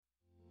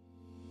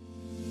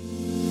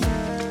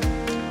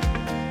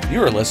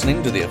You are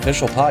listening to the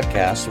official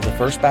podcast of the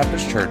First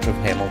Baptist Church of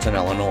Hamilton,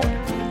 Illinois,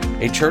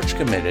 a church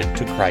committed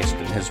to Christ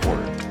and His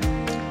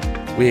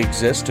Word. We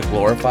exist to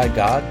glorify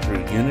God through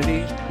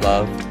unity,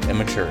 love, and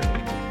maturity.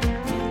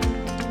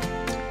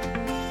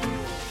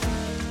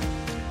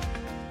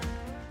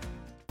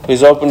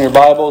 Please open your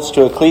Bibles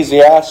to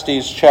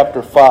Ecclesiastes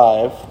chapter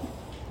 5.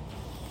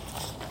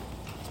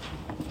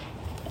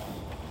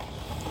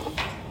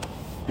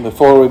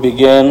 Before we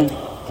begin,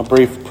 a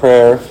brief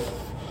prayer.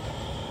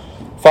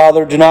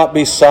 Father, do not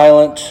be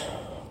silent.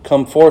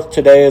 Come forth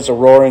today as a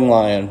roaring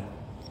lion.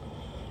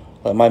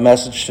 Let my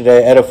message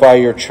today edify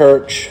your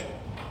church.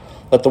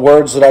 Let the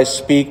words that I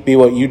speak be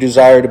what you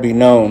desire to be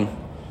known.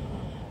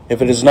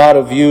 If it is not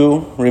of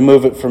you,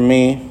 remove it from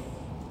me.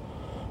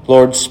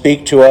 Lord,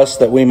 speak to us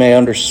that we may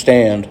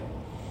understand.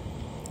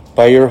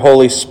 By your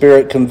Holy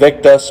Spirit,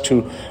 convict us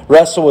to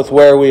wrestle with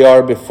where we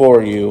are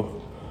before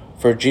you.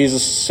 For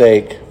Jesus'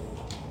 sake,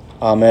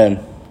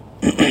 amen.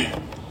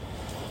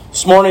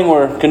 This morning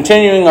we're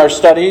continuing our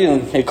study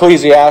in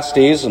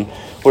Ecclesiastes, and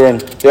we're in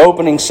the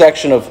opening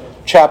section of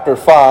chapter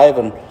 5,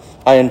 and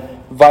I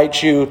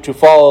invite you to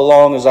follow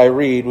along as I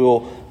read. We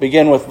will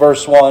begin with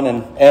verse 1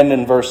 and end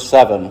in verse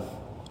 7.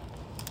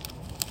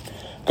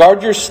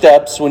 Guard your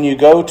steps when you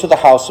go to the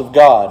house of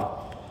God.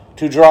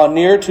 To draw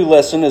near to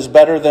listen is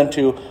better than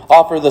to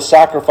offer the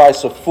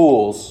sacrifice of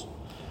fools,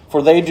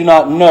 for they do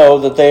not know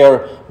that they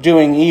are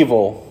doing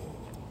evil.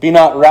 Be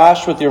not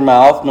rash with your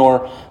mouth,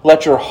 nor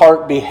let your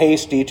heart be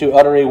hasty to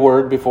utter a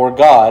word before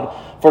God,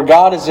 for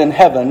God is in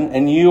heaven,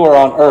 and you are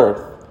on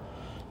earth.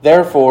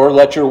 Therefore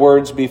let your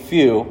words be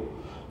few,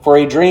 for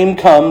a dream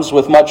comes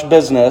with much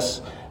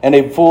business, and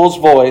a fool's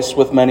voice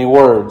with many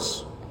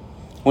words.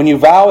 When you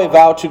vow a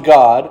vow to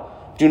God,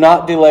 do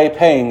not delay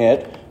paying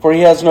it, for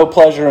he has no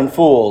pleasure in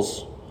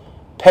fools.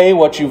 Pay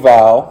what you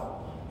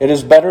vow. It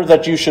is better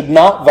that you should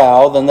not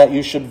vow than that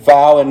you should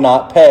vow and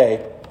not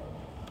pay.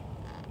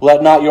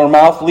 Let not your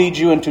mouth lead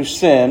you into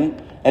sin,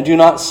 and do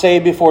not say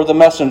before the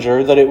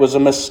messenger that it was a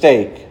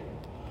mistake.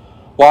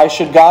 Why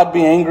should God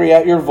be angry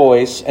at your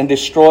voice and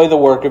destroy the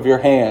work of your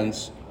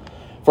hands?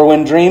 For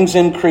when dreams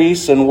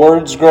increase and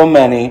words grow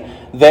many,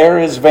 there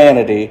is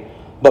vanity,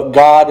 but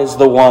God is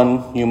the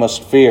one you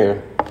must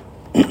fear.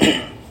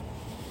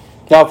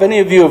 Now, if any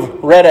of you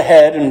have read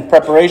ahead in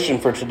preparation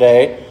for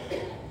today,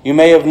 you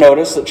may have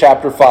noticed that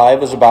chapter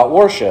 5 is about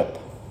worship.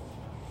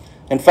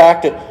 In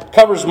fact, it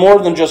covers more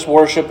than just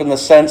worship in the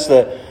sense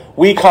that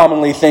we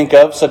commonly think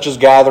of, such as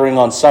gathering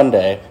on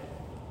Sunday.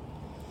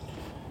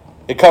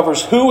 It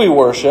covers who we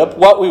worship,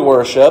 what we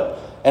worship,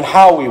 and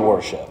how we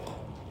worship.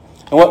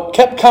 And what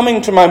kept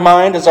coming to my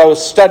mind as I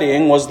was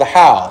studying was the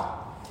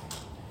how.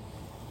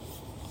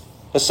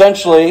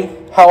 Essentially,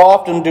 how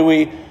often do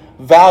we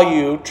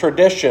value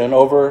tradition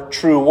over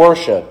true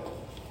worship?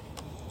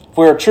 If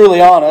we are truly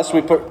honest,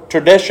 we put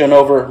tradition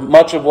over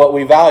much of what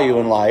we value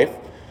in life,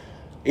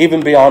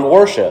 even beyond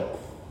worship.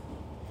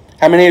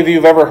 How many of you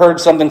have ever heard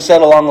something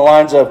said along the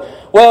lines of,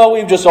 well,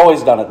 we've just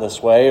always done it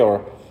this way,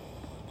 or,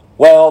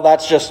 well,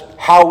 that's just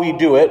how we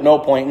do it, no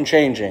point in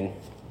changing?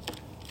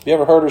 Have you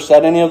ever heard or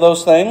said any of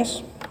those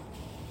things?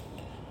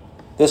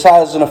 This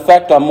has an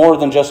effect on more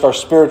than just our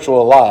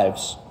spiritual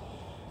lives.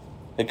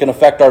 It can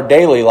affect our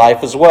daily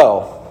life as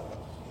well.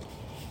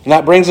 And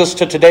that brings us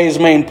to today's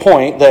main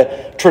point,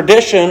 that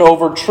tradition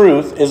over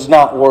truth is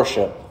not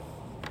worship.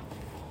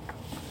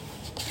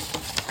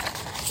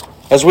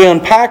 As we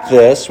unpack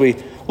this, we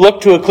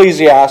look to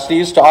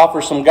Ecclesiastes to offer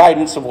some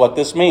guidance of what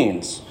this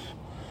means.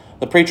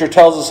 The preacher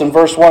tells us in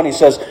verse 1, he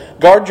says,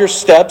 guard your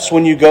steps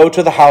when you go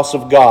to the house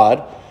of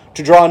God.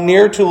 To draw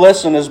near to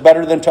listen is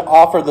better than to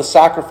offer the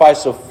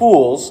sacrifice of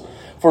fools,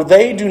 for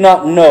they do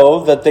not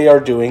know that they are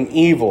doing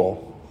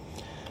evil.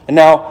 And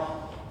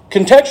now,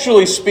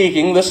 contextually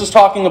speaking, this is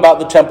talking about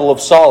the Temple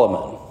of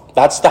Solomon.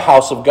 That's the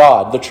house of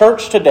God. The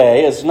church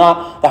today is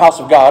not the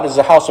house of God, it's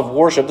a house of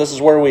worship. This is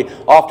where we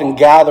often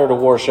gather to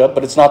worship,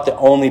 but it's not the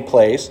only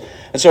place.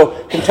 And so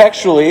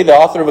contextually, the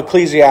author of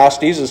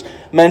Ecclesiastes is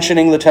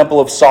mentioning the Temple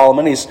of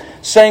Solomon. He's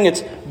saying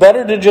it's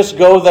better to just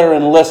go there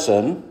and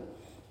listen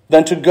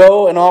than to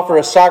go and offer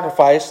a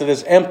sacrifice that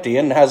is empty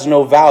and has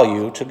no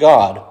value to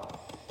God.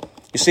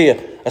 You see,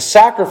 a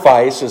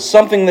sacrifice is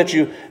something that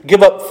you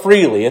give up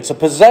freely. It's a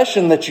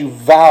possession that you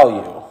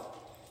value.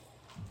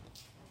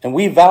 And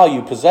we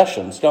value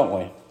possessions, don't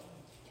we?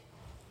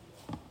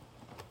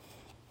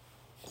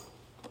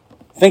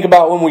 Think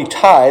about when we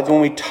tithe.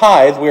 When we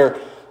tithe, we're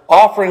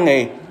offering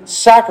a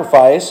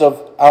sacrifice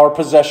of our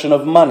possession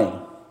of money.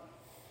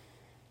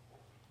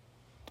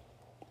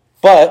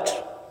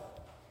 But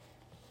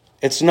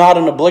it's not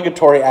an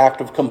obligatory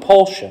act of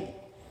compulsion.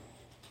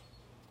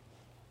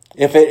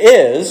 If it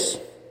is,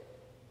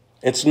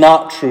 it's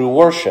not true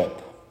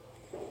worship.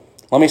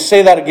 Let me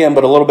say that again,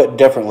 but a little bit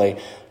differently.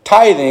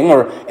 Tithing,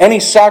 or any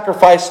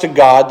sacrifice to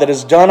God that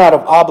is done out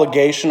of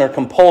obligation or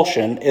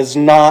compulsion, is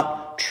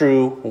not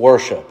true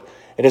worship.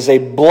 It is a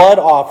blood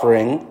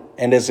offering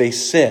and is a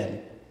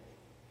sin.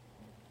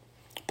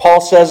 Paul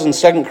says in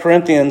 2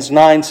 Corinthians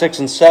 9, 6,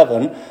 and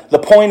 7, the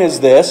point is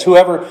this: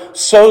 whoever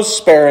sows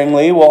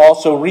sparingly will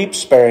also reap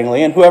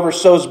sparingly, and whoever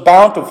sows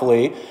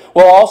bountifully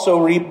will also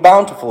reap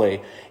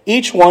bountifully.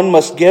 Each one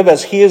must give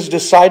as he has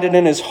decided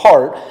in his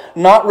heart,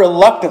 not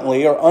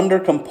reluctantly or under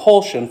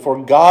compulsion,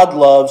 for God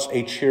loves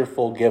a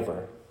cheerful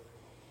giver.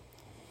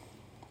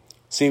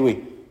 See,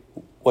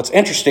 what's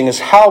interesting is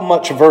how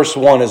much verse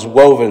 1 is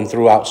woven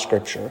throughout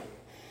Scripture,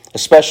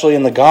 especially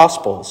in the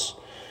Gospels.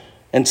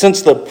 And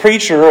since the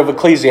preacher of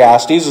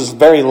Ecclesiastes is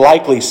very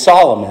likely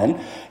Solomon,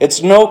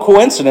 it's no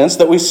coincidence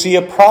that we see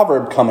a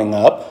proverb coming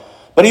up.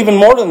 But even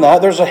more than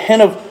that, there's a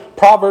hint of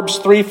Proverbs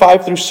 3,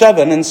 5 through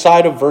 7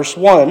 inside of verse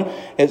 1.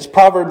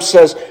 Proverbs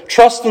says,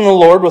 "Trust in the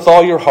Lord with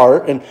all your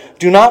heart, and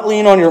do not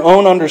lean on your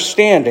own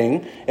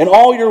understanding. In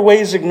all your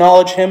ways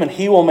acknowledge him, and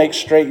he will make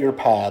straight your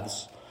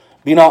paths.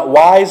 Be not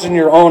wise in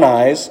your own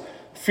eyes.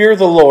 Fear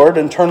the Lord,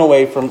 and turn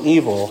away from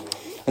evil."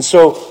 And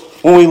so,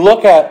 when we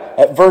look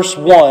at verse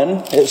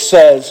 1, it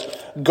says,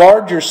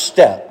 guard your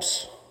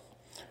steps.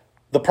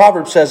 The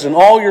proverb says, in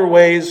all your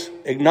ways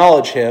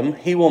acknowledge him,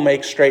 he will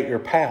make straight your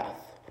path.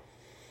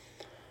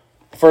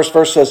 The first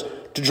verse says,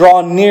 to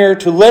draw near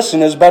to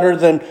listen is better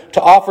than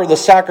to offer the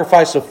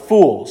sacrifice of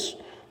fools.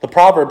 The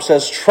proverb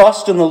says,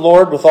 trust in the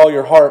Lord with all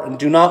your heart and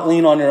do not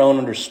lean on your own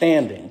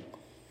understanding.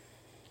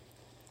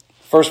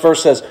 First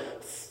verse says,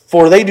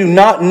 for they do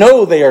not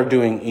know they are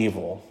doing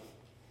evil.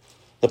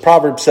 The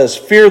proverb says,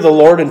 fear the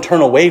Lord and turn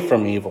away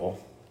from evil.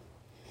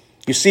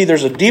 You see,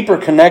 there's a deeper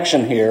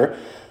connection here,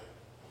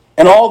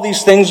 and all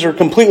these things are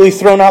completely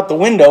thrown out the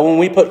window when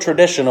we put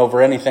tradition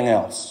over anything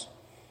else,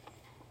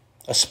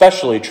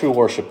 especially true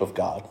worship of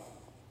God.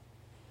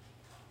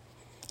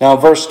 Now,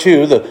 in verse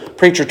 2, the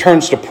preacher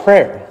turns to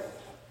prayer,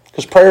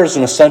 because prayer is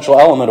an essential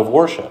element of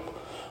worship.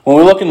 When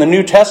we look in the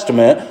New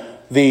Testament,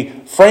 the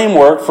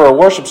framework for a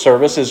worship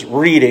service is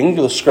reading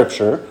the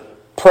Scripture,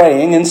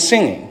 praying, and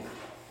singing.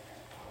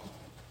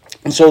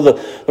 And so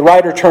the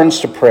writer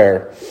turns to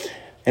prayer,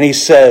 and he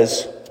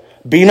says,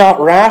 be not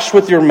rash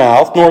with your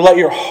mouth, nor let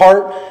your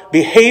heart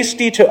be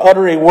hasty to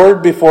utter a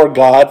word before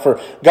God,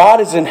 for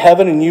God is in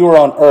heaven and you are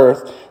on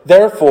earth.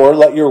 Therefore,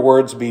 let your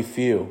words be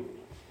few.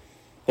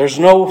 There's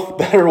no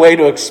better way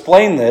to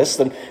explain this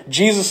than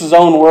Jesus'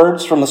 own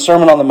words from the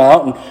Sermon on the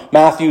Mount in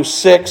Matthew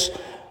 6,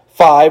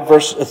 5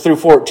 verse through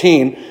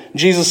 14.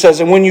 Jesus says,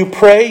 and when you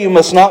pray, you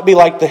must not be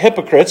like the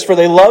hypocrites, for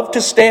they love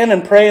to stand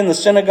and pray in the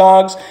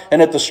synagogues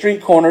and at the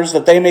street corners,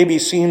 that they may be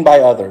seen by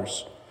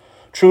others.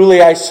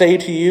 Truly I say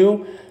to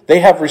you, they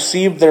have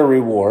received their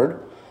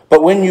reward.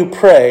 But when you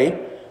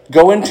pray,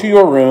 go into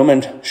your room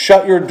and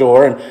shut your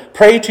door and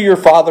pray to your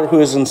Father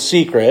who is in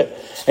secret,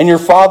 and your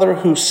Father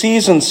who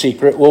sees in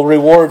secret will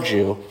reward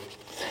you.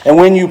 And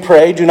when you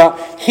pray, do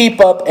not heap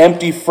up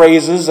empty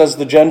phrases as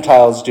the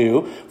Gentiles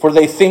do, for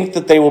they think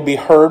that they will be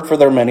heard for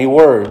their many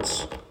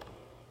words.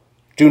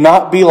 Do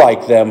not be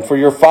like them, for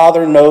your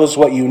Father knows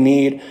what you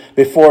need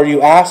before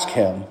you ask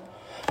him.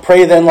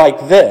 Pray then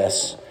like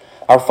this: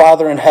 Our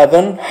Father in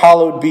heaven,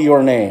 hallowed be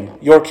your name.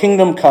 Your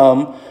kingdom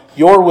come,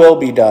 your will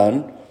be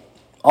done,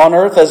 on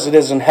earth as it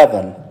is in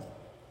heaven.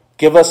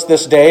 Give us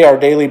this day our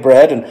daily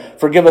bread, and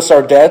forgive us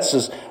our debts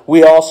as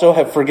we also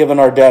have forgiven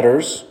our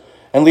debtors.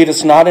 And lead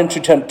us not into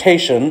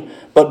temptation,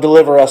 but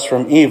deliver us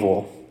from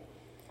evil.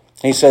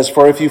 He says,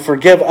 for if you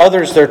forgive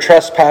others their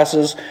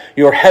trespasses,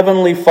 your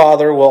heavenly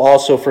Father will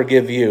also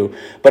forgive you.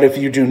 But if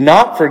you do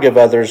not forgive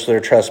others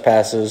their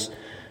trespasses,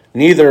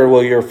 neither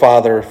will your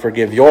Father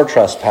forgive your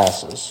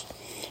trespasses.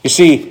 You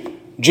see,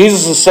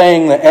 Jesus is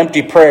saying that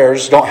empty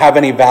prayers don't have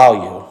any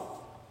value.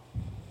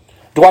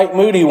 Dwight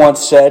Moody once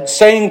said,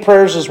 saying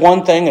prayers is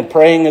one thing and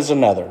praying is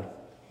another.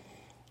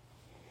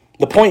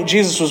 The point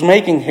Jesus was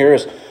making here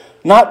is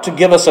not to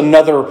give us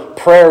another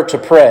prayer to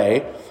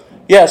pray.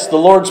 Yes, the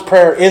Lord's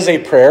Prayer is a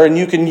prayer, and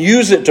you can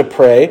use it to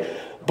pray,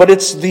 but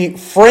it's the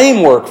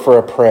framework for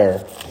a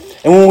prayer.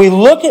 And when we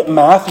look at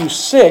Matthew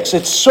 6,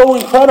 it's so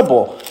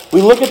incredible.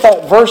 We look at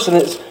that verse,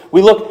 and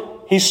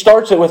he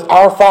starts it with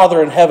our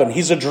Father in heaven.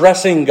 He's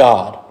addressing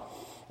God.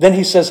 Then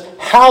he says,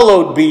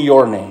 hallowed be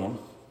your name.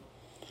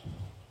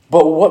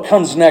 But what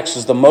comes next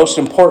is the most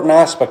important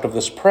aspect of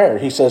this prayer.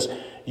 He says,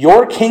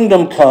 your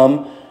kingdom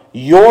come,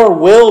 your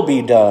will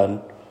be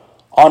done,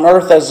 on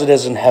earth as it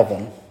is in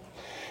heaven.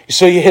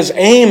 So his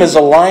aim is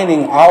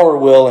aligning our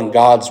will and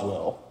God's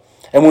will.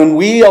 And when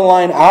we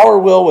align our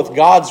will with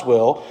God's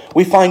will,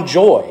 we find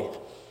joy.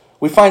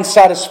 We find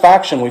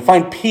satisfaction. We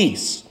find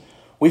peace.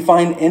 We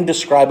find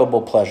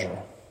indescribable pleasure.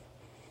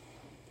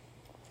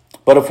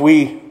 But if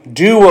we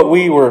do what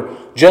we were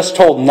just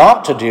told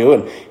not to do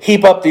and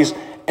heap up these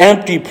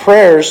empty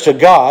prayers to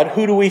God,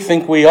 who do we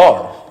think we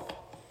are?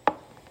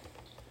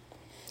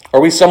 Are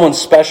we someone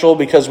special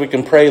because we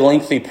can pray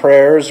lengthy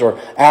prayers or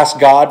ask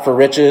God for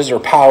riches or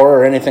power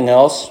or anything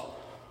else?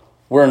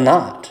 We're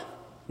not.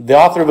 The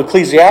author of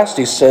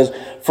Ecclesiastes says,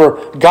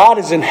 for God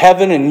is in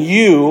heaven and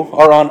you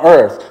are on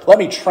earth. Let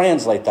me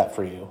translate that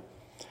for you.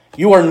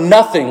 You are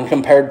nothing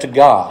compared to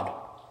God.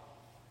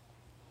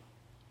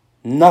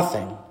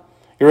 Nothing.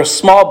 You're a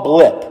small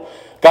blip.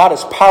 God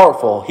is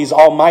powerful. He's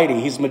almighty.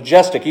 He's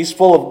majestic. He's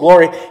full of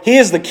glory. He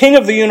is the King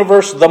of the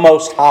universe, the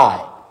Most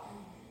High.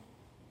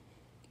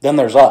 Then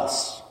there's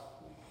us.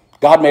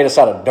 God made us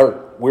out of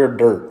dirt. We're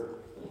dirt.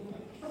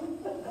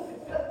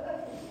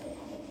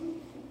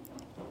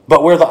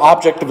 But we're the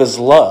object of His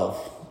love.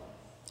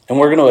 And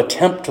we're going to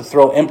attempt to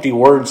throw empty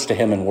words to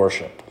Him in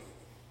worship.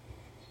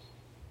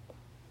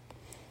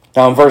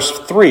 Now in verse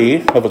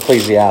 3 of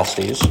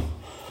Ecclesiastes,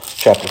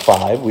 chapter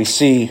 5, we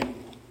see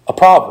a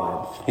proverb.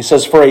 He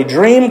says, "For a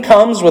dream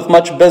comes with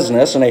much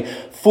business, and a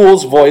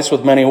fool's voice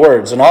with many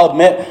words." And I'll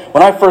admit,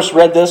 when I first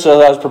read this, as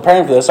I was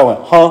preparing for this, I went,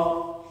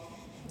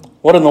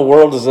 what in the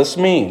world does this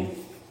mean?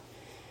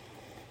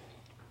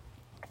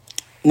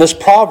 And this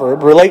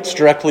proverb relates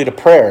directly to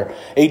prayer.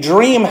 A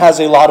dream has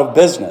a lot of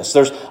business.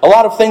 There's a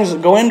lot of things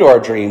that go into our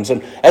dreams.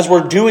 And as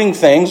we're doing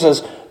things,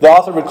 as the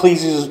author of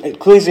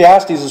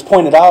Ecclesiastes has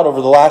pointed out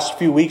over the last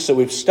few weeks that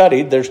we've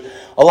studied, there's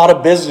a lot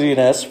of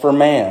busyness for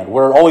man.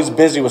 We're always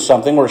busy with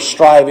something. We're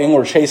striving.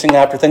 We're chasing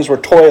after things. We're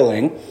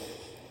toiling.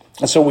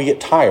 And so we get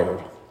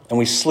tired and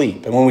we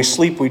sleep. And when we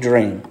sleep, we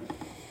dream.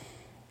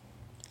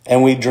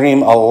 And we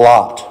dream a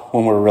lot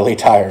when we're really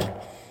tired.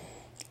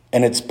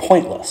 And it's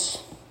pointless.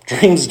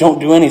 Dreams don't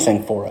do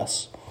anything for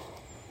us.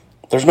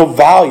 There's no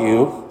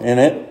value in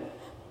it.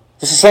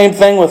 It's the same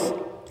thing with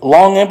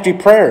long, empty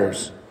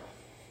prayers.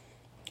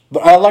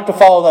 But I'd like to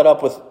follow that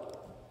up with,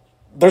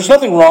 there's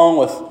nothing wrong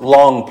with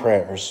long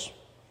prayers.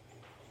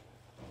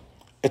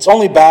 It's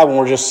only bad when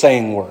we're just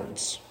saying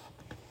words.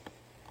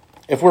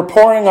 If we're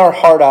pouring our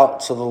heart out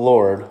to the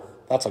Lord,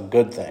 that's a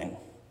good thing.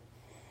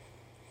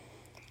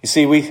 You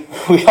see, we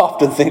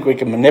often think we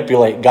can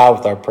manipulate God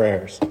with our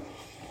prayers.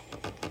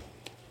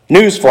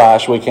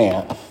 Newsflash, we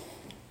can't.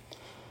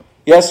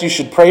 Yes, you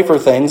should pray for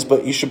things,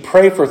 but you should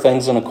pray for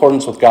things in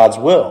accordance with God's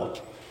will.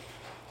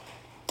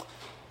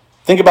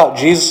 Think about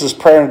Jesus'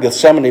 prayer in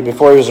Gethsemane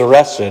before he was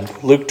arrested.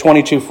 Luke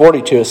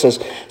 22:42, it says,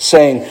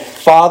 saying,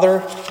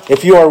 "Father,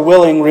 if you are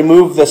willing,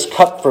 remove this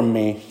cup from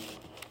me.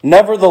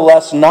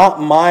 Nevertheless,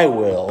 not my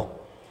will,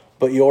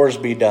 but yours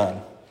be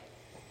done."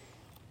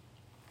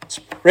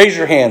 So raise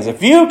your hands.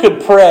 If you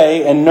could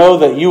pray and know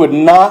that you would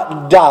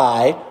not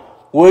die,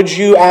 would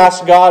you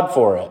ask God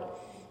for it?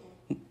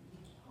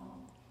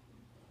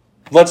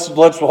 Let's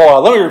hold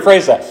on. Let me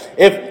rephrase that.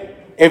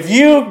 If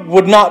you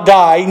would not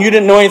die and you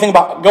didn't know anything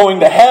about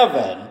going to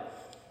heaven,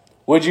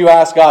 would you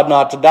ask God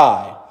not to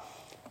die?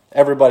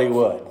 Everybody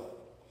would.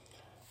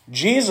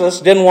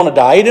 Jesus didn't want to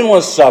die. He didn't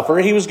want to suffer.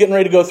 He was getting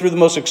ready to go through the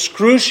most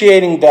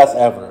excruciating death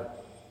ever.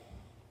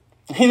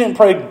 He didn't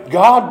pray,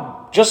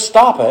 "God, just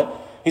stop it."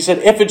 He said,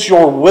 "If it's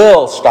your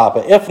will, stop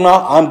it. If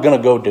not, I'm going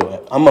to go do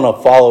it. I'm going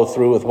to follow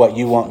through with what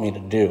you want me to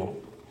do."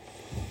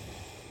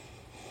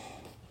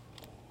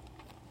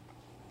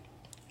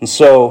 And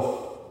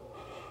so,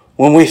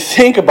 when we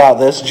think about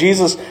this,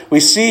 Jesus, we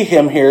see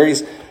him here.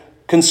 He's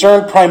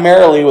concerned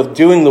primarily with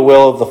doing the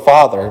will of the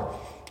Father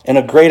in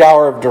a great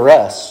hour of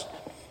duress.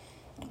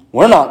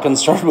 We're not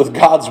concerned with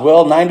God's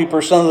will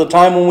 90% of the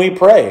time when we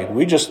pray.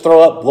 We just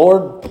throw up,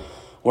 "Lord,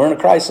 we're in a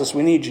crisis.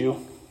 We need you."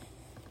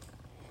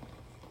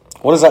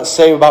 What does that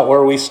say about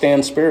where we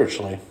stand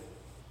spiritually?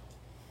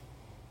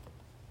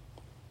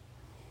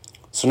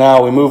 So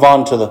now we move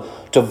on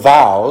to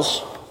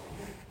vows.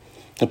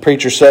 The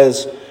preacher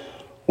says,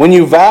 "When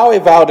you vow a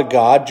vow to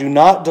God, do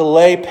not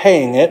delay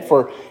paying it,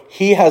 for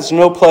he has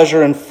no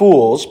pleasure in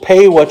fools.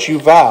 Pay what you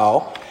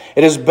vow.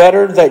 It is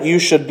better that you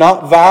should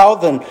not vow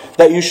than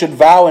that you should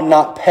vow and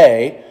not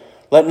pay.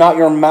 Let not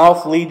your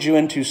mouth lead you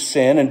into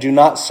sin, and do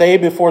not say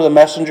before the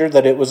messenger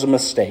that it was a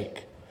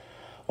mistake.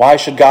 Why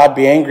should God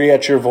be angry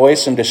at your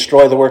voice and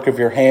destroy the work of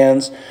your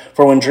hands?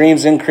 For when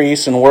dreams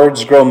increase and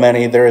words grow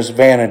many, there is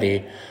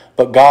vanity.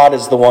 But God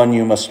is the one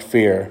you must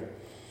fear."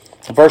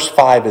 Verse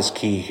 5 is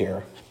key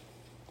here.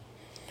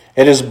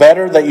 "It is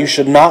better that you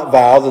should not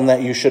vow than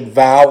that you should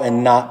vow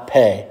and not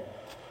pay."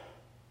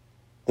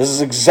 This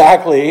is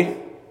exactly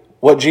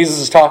what Jesus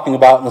is talking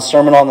about in the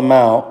Sermon on the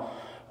Mount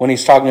when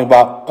he's talking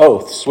about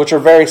oaths, which are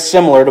very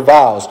similar to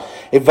vows.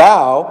 A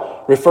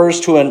vow refers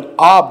to an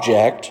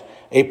object.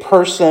 A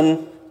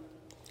person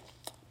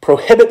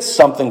prohibits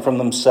something from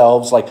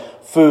themselves, like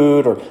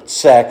food or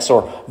sex,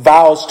 or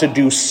vows to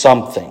do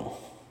something.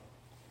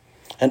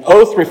 An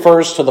oath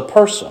refers to the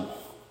person.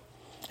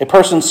 A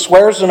person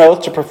swears an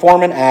oath to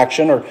perform an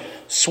action or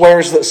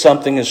swears that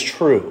something is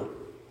true.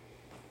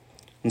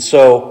 And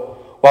so,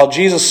 while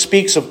Jesus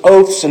speaks of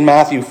oaths in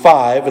Matthew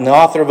 5, and the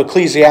author of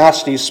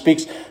Ecclesiastes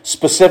speaks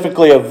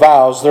specifically of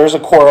vows, there is a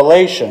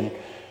correlation.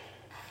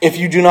 If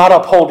you do not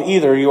uphold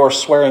either, you are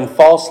swearing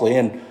falsely.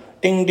 And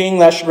ding, ding,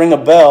 that should ring a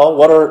bell.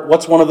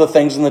 What's one of the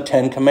things in the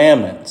 10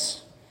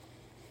 Commandments?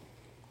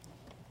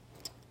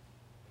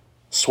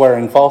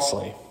 Swearing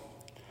falsely.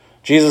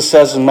 Jesus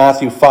says in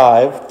Matthew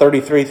 5,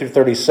 33 through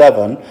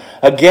 37,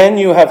 "Again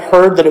you have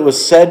heard that it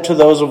was said to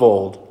those of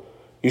old,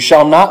 'You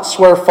shall not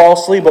swear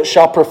falsely, but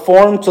shall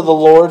perform to the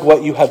Lord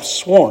what you have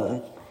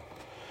sworn.'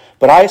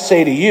 But I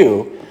say to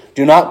you,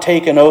 do not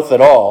take an oath at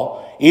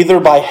all,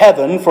 either by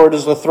heaven, for it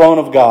is the throne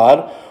of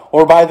God,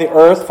 or by the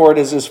earth, for it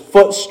is his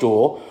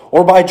footstool,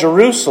 or by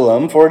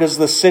Jerusalem, for it is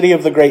the city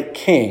of the great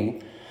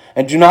king.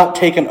 And do not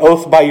take an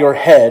oath by your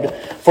head,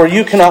 for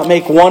you cannot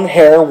make one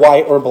hair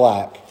white or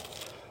black.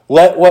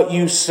 Let what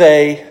you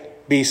say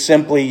be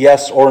simply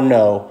yes or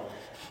no.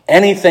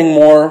 Anything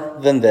more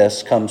than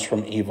this comes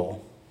from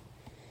evil.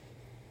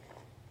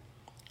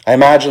 I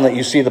imagine that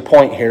you see the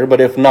point here, but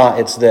if not,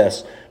 it's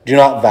this. Do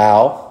not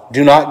vow.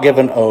 Do not give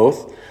an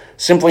oath.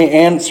 Simply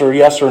answer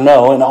yes or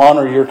no and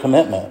honor your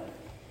commitment.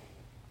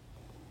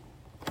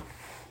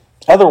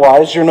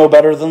 Otherwise, you're no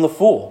better than the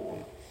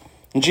fool.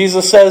 And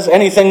Jesus says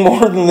anything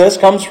more than this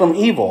comes from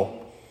evil.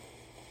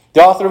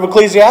 The author of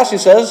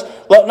Ecclesiastes says,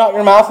 let not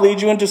your mouth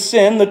lead you into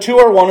sin. The two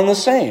are one and the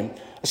same.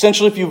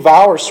 Essentially, if you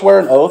vow or swear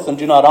an oath and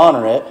do not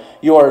honor it,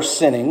 you are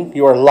sinning,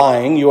 you are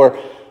lying, you are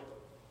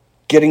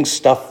getting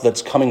stuff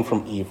that's coming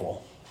from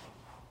evil.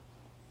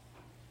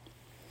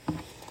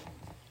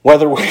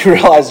 Whether we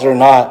realize it or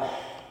not,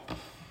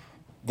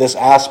 this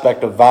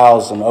aspect of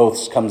vows and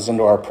oaths comes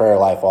into our prayer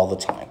life all the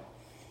time.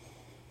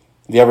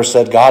 Have you ever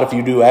said, God, if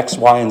you do X,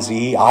 Y, and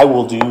Z, I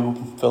will do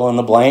fill in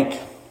the blank?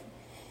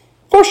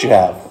 Of course you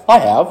have. I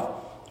have.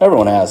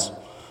 Everyone has.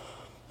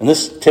 And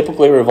this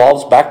typically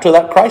revolves back to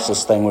that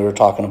crisis thing we were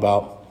talking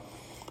about.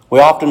 We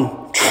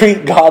often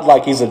treat God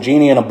like he's a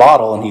genie in a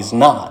bottle, and he's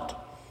not.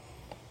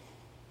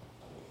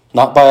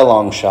 Not by a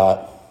long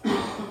shot.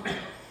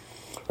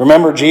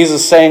 Remember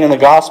Jesus saying in the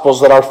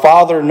Gospels that our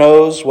Father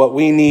knows what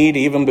we need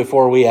even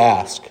before we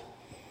ask.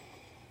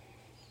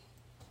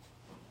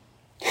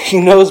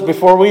 He knows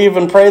before we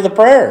even pray the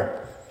prayer.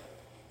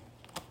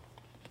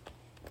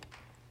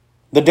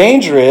 The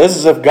danger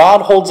is if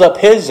God holds up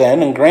his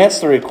end and grants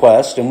the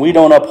request and we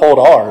don't uphold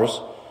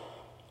ours,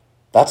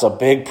 that's a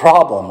big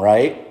problem,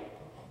 right?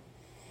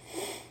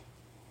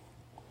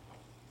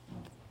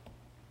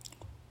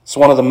 It's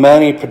one of the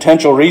many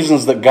potential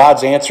reasons that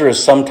God's answer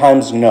is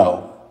sometimes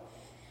no.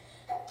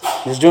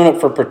 He's doing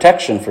it for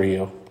protection for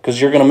you, because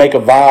you're going to make a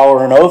vow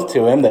or an oath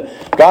to him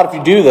that, God, if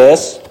you do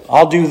this,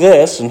 I'll do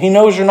this, and he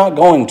knows you're not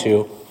going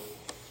to.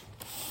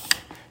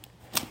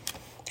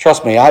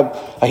 Trust me,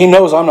 he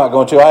knows I'm not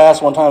going to. I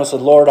asked one time, I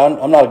said, Lord,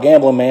 I'm not a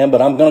gambling man,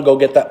 but I'm going to go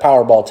get that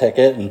Powerball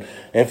ticket, and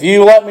if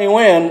you let me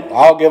win,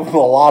 I'll give a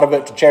lot of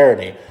it to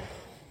charity.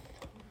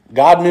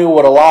 God knew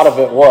what a lot of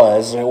it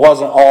was, and it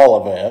wasn't all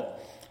of it.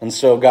 And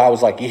so God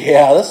was like,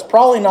 yeah, this is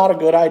probably not a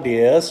good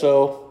idea,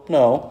 so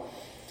no.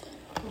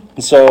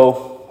 And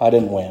so I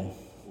didn't win.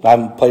 I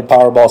haven't played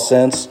Powerball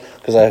since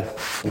because I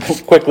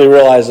quickly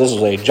realized this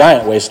was a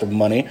giant waste of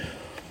money.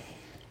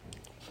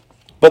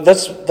 But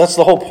that's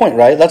the whole point,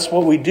 right? That's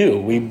what we do.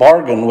 We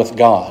bargain with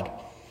God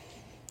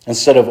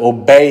instead of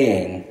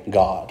obeying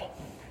God.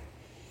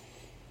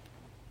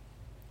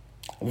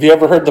 Have you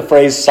ever heard the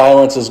phrase,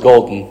 silence is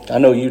golden? I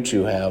know you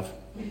two have.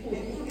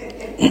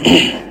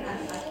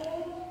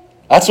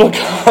 That's what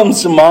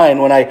comes to mind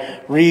when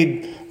I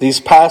read these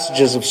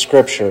passages of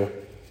Scripture.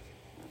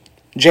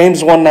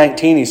 James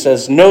 1:19, he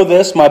says, know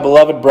this, my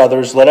beloved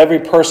brothers, let every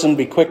person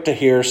be quick to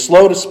hear,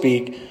 slow to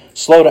speak,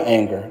 slow to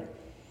anger,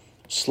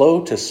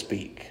 slow to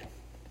speak.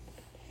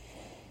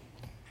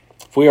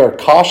 If we are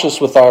cautious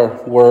with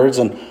our words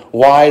and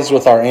wise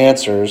with our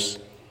answers,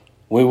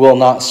 we will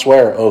not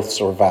swear oaths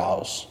or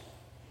vows.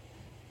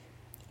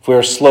 If we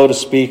are slow to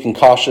speak and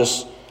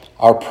cautious,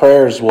 our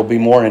prayers will be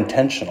more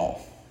intentional.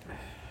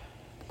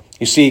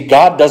 You see,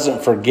 God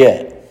doesn't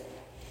forget.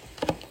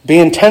 Be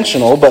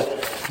intentional, but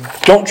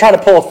don't try to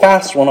pull a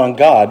fast one on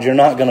God. You're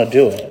not going to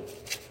do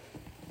it.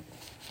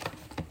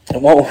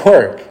 It won't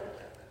work.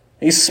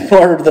 He's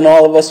smarter than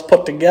all of us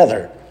put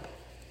together.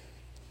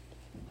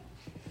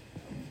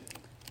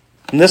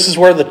 And this is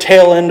where the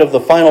tail end of the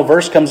final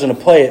verse comes into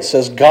play. It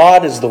says,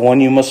 God is the one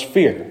you must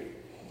fear.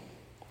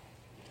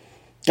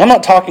 I'm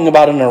not talking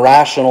about an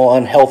irrational,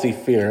 unhealthy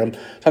fear. I'm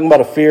talking about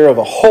a fear of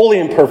a holy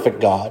and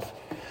perfect God.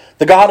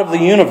 The God of the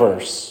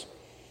universe,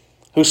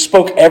 who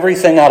spoke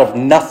everything out of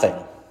nothing.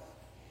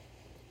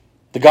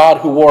 The God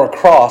who wore a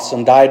cross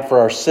and died for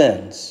our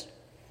sins.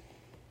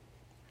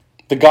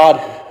 The God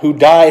who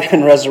died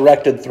and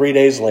resurrected 3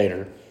 days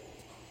later.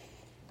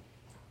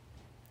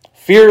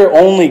 Fear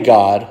only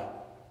God,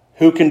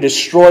 who can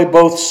destroy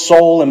both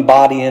soul and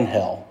body in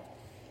hell.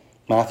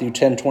 Matthew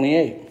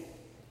 10:28.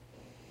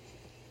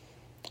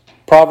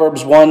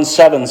 Proverbs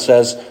 1:7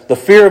 says, the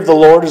fear of the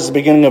Lord is the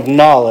beginning of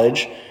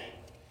knowledge.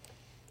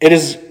 It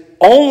is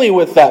only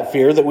with that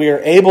fear that we are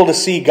able to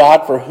see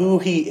God for who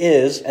he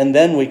is, and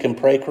then we can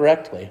pray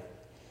correctly.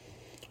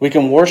 We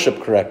can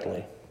worship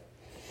correctly.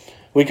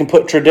 We can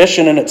put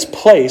tradition in its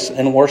place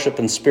and worship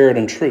in spirit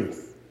and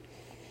truth.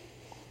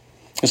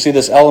 You see,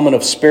 this element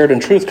of spirit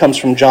and truth comes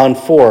from John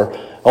 4.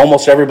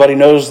 Almost everybody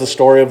knows the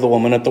story of the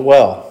woman at the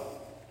well.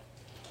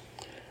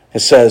 It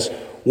says,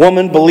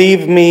 woman,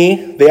 believe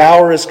me, the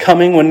hour is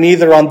coming when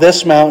neither on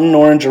this mountain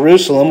nor in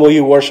Jerusalem will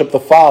you worship the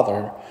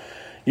Father.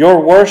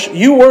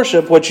 You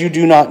worship what you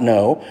do not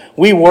know.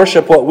 We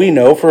worship what we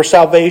know, for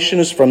salvation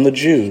is from the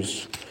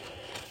Jews.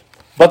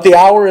 But the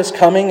hour is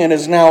coming and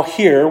is now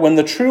here when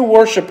the true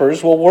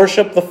worshipers will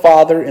worship the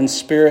Father in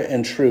spirit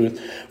and truth,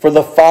 for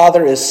the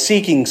Father is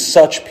seeking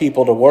such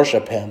people to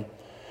worship him.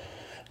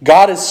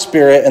 God is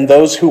spirit, and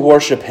those who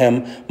worship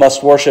him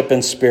must worship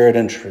in spirit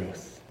and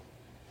truth.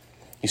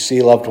 You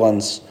see, loved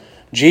ones,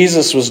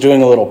 Jesus was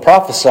doing a little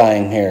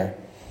prophesying here.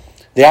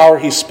 The hour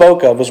he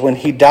spoke of was when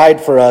he died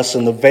for us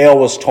and the veil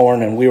was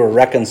torn and we were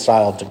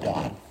reconciled to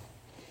God.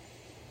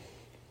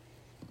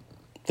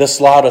 This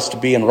allowed us to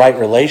be in right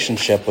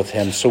relationship with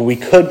him so we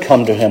could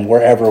come to him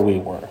wherever we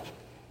were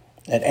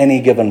at any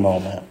given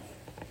moment.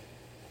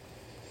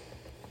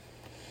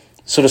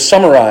 So to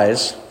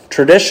summarize,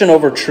 tradition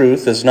over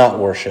truth is not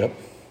worship.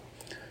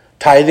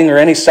 Tithing or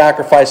any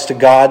sacrifice to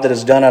God that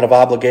is done out of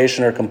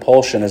obligation or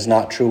compulsion is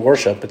not true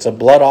worship. It's a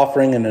blood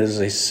offering and it is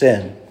a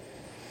sin.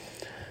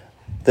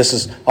 This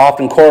is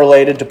often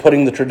correlated to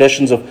putting the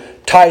traditions of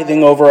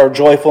tithing over our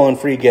joyful and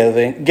free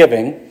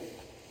giving.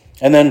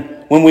 And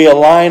then when we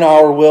align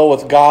our will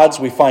with God's,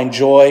 we find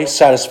joy,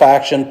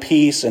 satisfaction,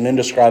 peace, and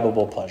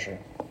indescribable pleasure.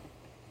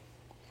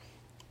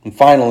 And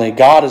finally,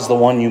 God is the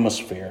one you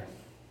must fear.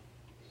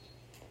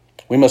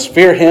 We must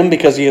fear him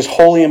because he is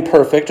holy and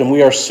perfect, and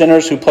we are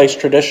sinners who place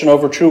tradition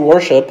over true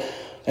worship,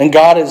 and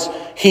God is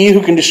he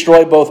who can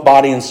destroy both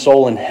body and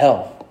soul in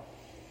hell.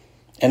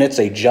 And it's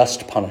a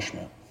just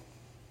punishment.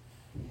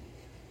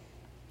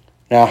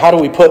 Now, how do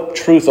we put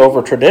truth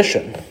over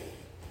tradition?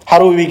 How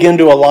do we begin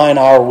to align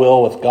our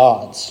will with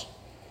God's?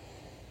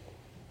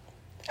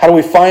 How do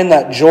we find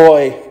that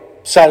joy,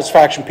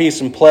 satisfaction,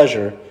 peace, and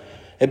pleasure?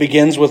 It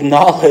begins with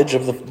knowledge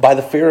by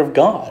the fear of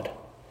God.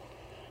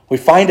 We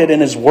find it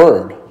in his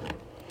word.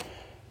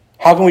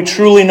 How can we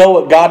truly know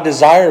what God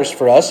desires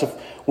for us if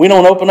we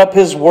don't open up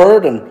his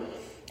word and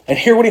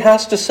hear what he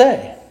has to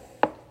say?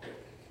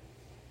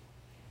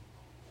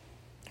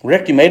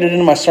 Rick, you made it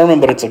into my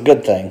sermon, but it's a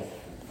good thing.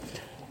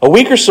 A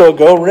week or so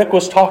ago, Rick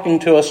was talking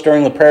to us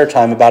during the prayer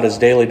time about his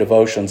daily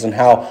devotions and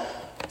how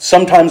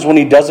sometimes when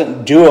he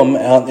doesn't do them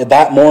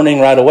that morning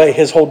right away,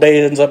 his whole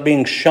day ends up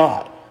being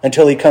shot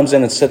until he comes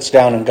in and sits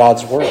down in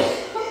God's word.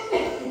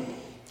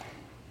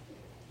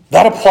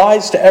 That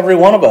applies to every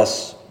one of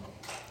us.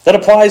 That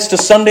applies to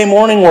Sunday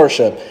morning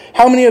worship.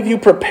 How many of you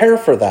prepare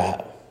for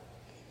that?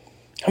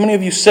 How many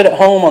of you sit at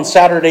home on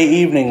Saturday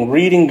evening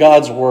reading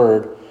God's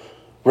word,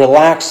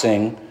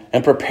 relaxing,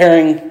 and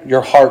preparing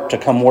your heart to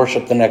come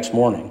worship the next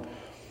morning?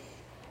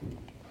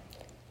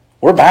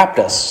 We're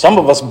Baptists. Some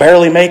of us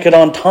barely make it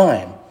on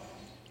time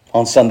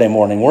on Sunday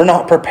morning. We're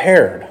not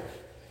prepared.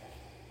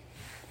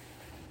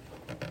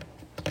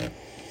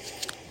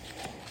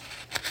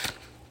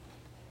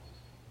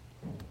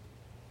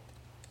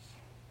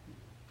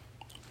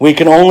 We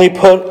can only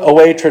put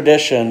away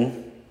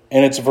tradition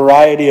in its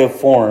variety of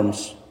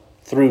forms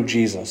through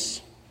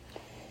Jesus.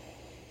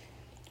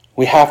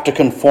 We have to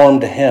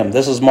conform to him.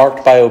 This is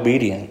marked by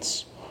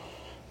obedience,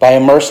 by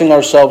immersing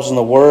ourselves in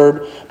the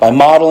word, by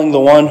modeling the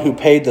one who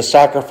paid the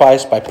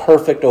sacrifice, by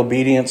perfect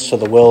obedience to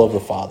the will of the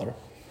Father.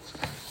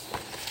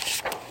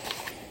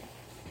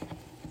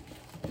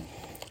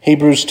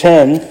 Hebrews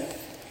 10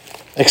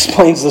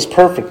 explains this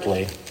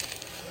perfectly.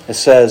 It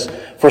says,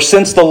 "For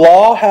since the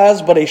law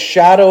has but a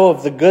shadow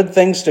of the good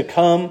things to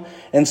come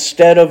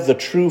instead of the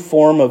true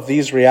form of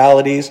these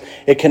realities,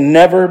 it can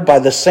never, by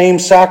the same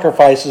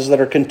sacrifices that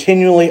are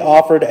continually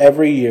offered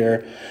every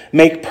year,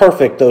 make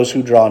perfect those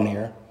who draw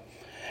near.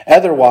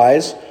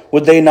 Otherwise,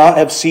 would they not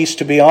have ceased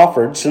to be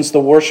offered, since the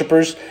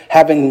worshippers,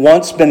 having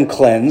once been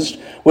cleansed,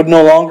 would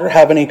no longer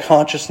have any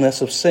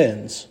consciousness of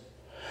sins?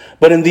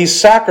 But in these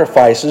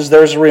sacrifices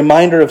there is a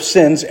reminder of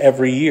sins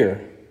every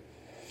year.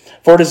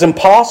 For it is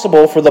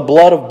impossible for the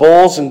blood of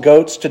bulls and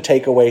goats to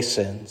take away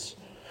sins.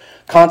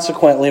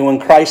 Consequently, when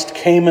Christ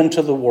came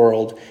into the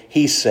world,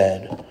 he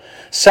said,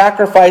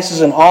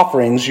 'Sacrifices and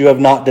offerings you have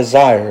not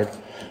desired,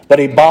 but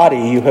a body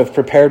you have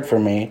prepared for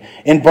me.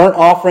 In burnt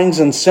offerings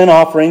and sin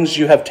offerings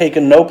you have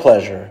taken no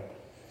pleasure.'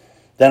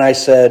 Then I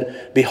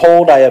said,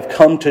 'Behold, I have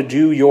come to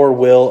do your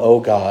will,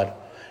 O God,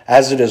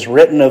 as it is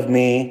written of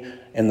me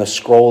in the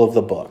scroll of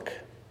the book.'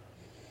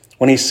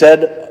 When he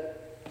said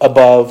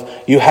above,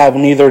 'You have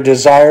neither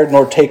desired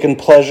nor taken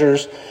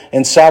pleasures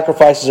in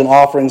sacrifices and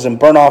offerings and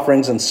burnt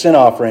offerings and sin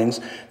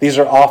offerings, these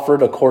are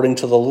offered according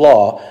to the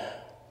law.'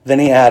 Then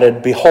he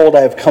added, 'Behold,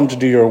 I have come to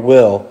do your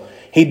will.'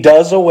 He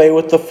does away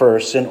with the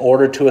first in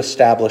order to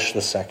establish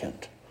the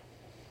second.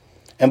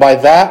 And by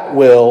that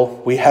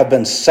will we have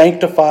been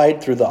sanctified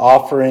through the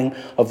offering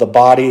of the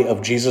body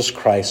of Jesus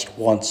Christ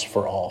once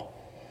for all.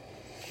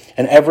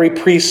 And every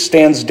priest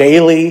stands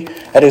daily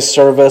at his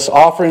service,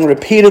 offering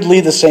repeatedly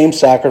the same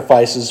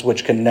sacrifices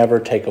which can never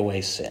take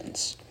away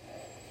sins.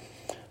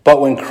 But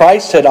when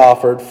Christ had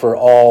offered for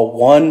all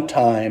one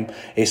time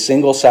a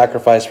single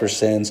sacrifice for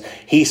sins,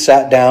 he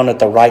sat down at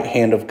the right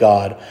hand of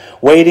God,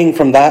 waiting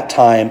from that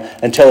time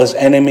until his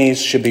enemies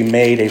should be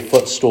made a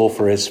footstool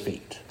for his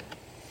feet.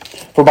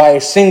 For by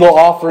a single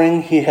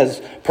offering he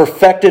has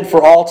perfected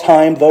for all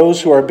time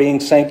those who are being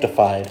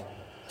sanctified.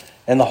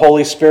 And the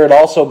Holy Spirit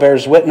also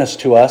bears witness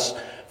to us,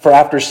 For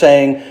after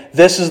saying,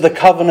 "This is the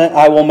covenant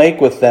I will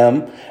make with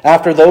them,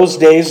 after those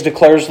days,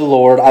 declares the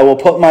Lord, I will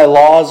put my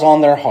laws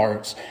on their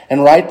hearts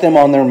and write them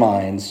on their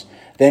minds."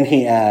 Then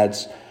he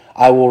adds,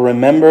 "I will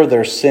remember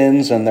their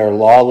sins and their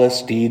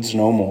lawless deeds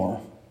no more."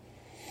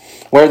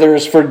 Where there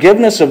is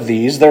forgiveness of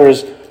these, there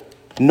is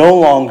no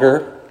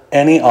longer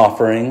any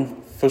offering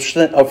for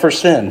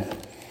sin.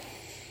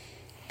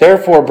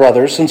 Therefore,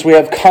 brothers, since we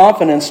have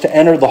confidence to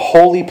enter the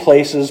holy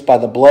places by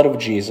the blood of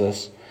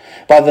Jesus,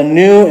 by the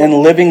new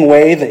and living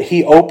way that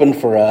he opened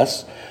for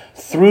us,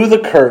 through the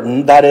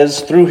curtain, that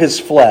is, through his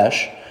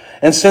flesh,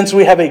 and since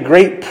we have a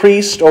great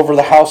priest over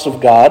the house of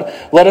God,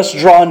 let us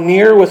draw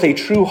near with a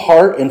true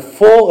heart and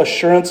full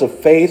assurance of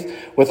faith,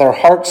 with our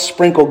hearts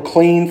sprinkled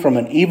clean from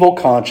an evil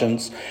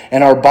conscience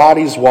and our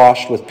bodies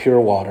washed with pure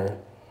water.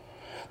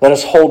 Let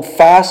us hold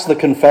fast the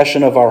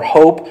confession of our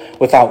hope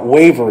without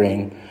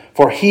wavering,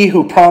 for he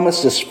who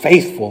promised is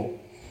faithful.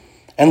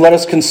 And let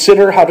us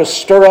consider how to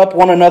stir up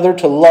one another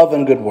to love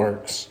and good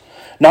works,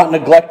 not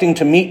neglecting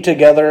to meet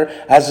together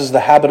as is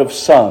the habit of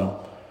some,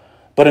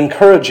 but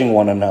encouraging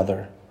one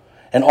another,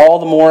 and all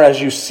the more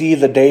as you see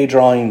the day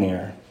drawing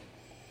near.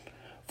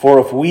 For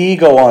if we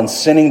go on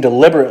sinning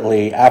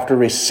deliberately after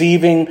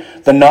receiving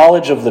the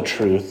knowledge of the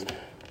truth,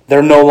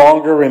 there no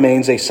longer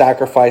remains a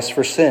sacrifice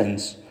for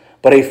sins,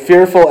 but a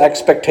fearful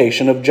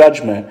expectation of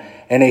judgment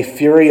and a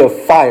fury of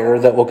fire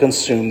that will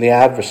consume the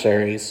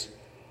adversaries.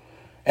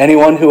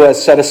 Anyone who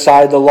has set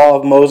aside the law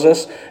of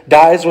Moses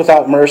dies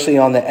without mercy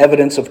on the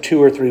evidence of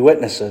 2 or 3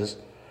 witnesses.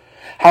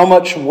 How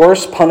much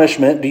worse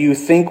punishment do you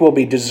think will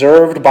be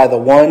deserved by the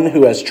one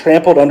who has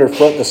trampled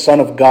underfoot the Son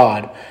of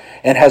God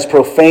and has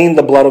profaned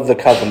the blood of the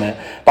covenant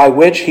by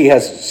which he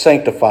has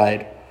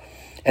sanctified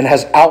and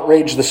has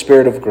outraged the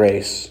Spirit of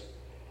grace?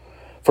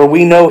 For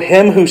we know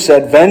him who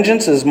said,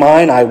 "Vengeance is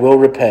mine, I will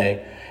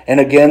repay."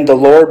 And again, the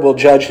Lord will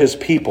judge his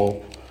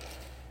people.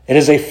 It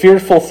is a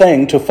fearful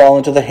thing to fall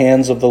into the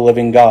hands of the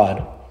living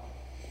God.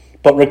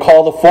 But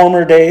recall the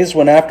former days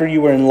when after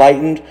you were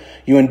enlightened,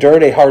 you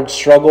endured a hard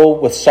struggle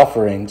with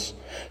sufferings,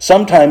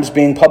 sometimes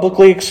being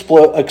publicly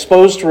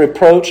exposed to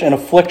reproach and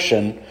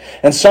affliction,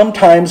 and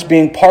sometimes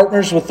being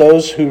partners with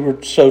those who were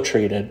so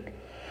treated.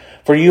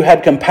 For you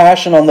had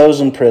compassion on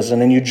those in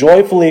prison, and you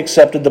joyfully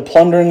accepted the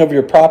plundering of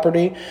your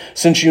property,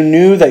 since you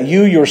knew that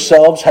you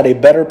yourselves had a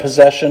better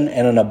possession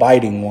and an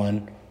abiding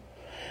one.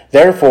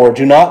 Therefore,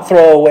 do not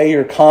throw away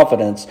your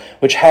confidence,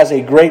 which has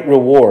a great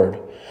reward.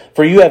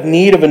 For you have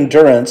need of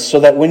endurance, so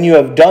that when you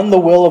have done the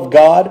will of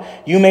God,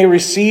 you may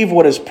receive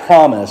what is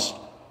promised.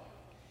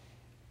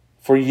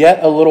 For yet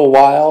a little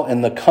while,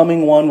 and the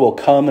coming one will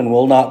come and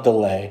will not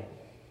delay.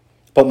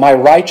 But my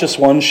righteous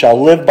one shall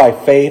live by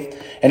faith,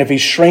 and if he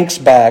shrinks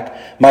back,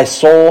 my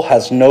soul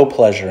has no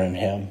pleasure in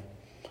him.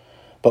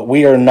 But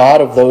we are not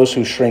of those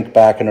who shrink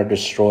back and are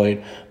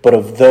destroyed, but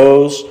of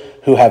those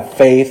who have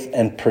faith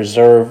and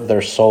preserve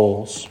their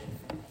souls.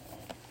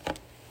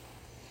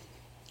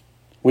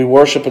 We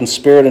worship in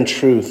spirit and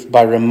truth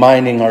by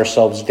reminding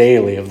ourselves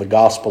daily of the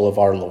gospel of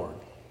our Lord.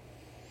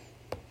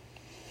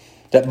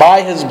 That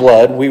by his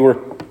blood we were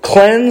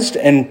cleansed,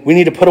 and we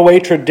need to put away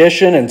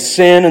tradition and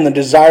sin and the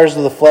desires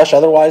of the flesh.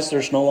 Otherwise,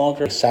 there's no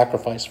longer a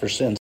sacrifice for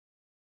sins.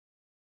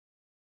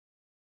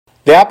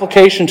 The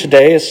application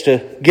today is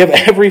to give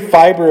every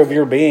fiber of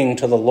your being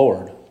to the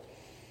Lord.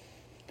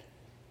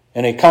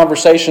 In a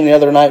conversation the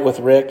other night with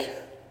Rick,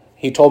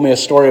 he told me a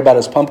story about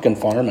his pumpkin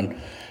farm and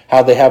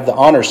how they have the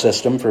honor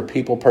system for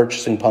people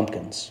purchasing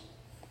pumpkins.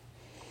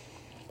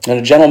 And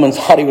a gentleman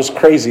thought he was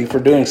crazy for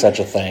doing such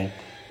a thing.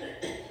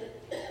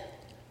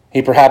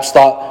 He perhaps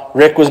thought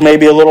Rick was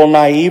maybe a little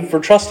naive for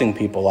trusting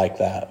people like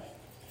that.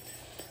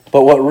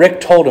 But what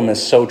Rick told him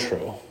is so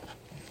true.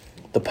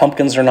 The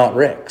pumpkins are not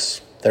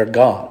Rick's, they're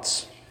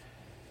God's.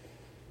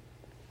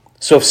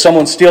 So if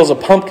someone steals a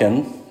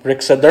pumpkin,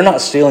 Rick said, they're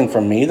not stealing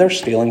from me, they're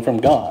stealing from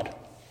God.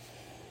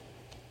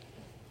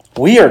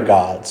 We are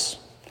God's.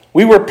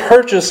 We were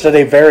purchased at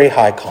a very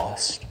high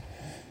cost.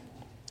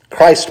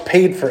 Christ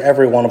paid for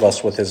every one of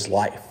us with his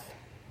life.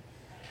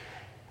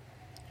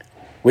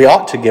 We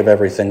ought to give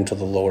everything to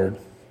the Lord.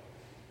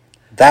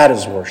 That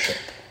is worship.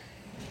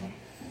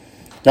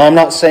 Now, I'm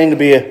not saying to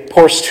be a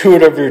poor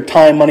steward of your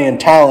time, money, and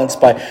talents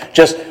by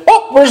just,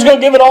 we're just going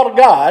to give it all to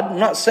God. I'm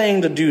not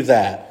saying to do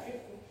that.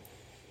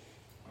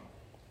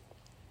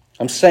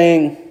 I'm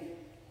saying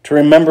to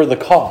remember the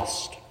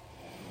cost.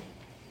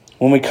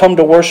 When we come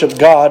to worship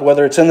God,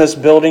 whether it's in this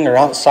building or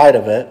outside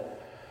of it,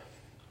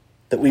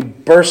 that we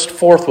burst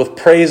forth with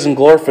praise and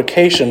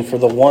glorification for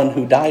the one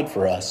who died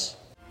for us.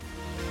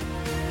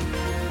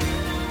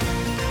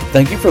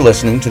 Thank you for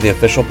listening to the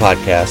official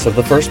podcast of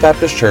the First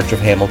Baptist Church of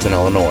Hamilton,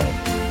 Illinois.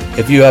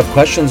 If you have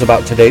questions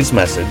about today's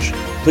message,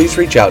 please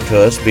reach out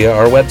to us via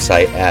our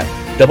website at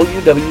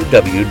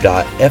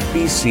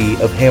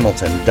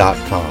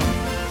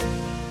www.fbcofhamilton.com.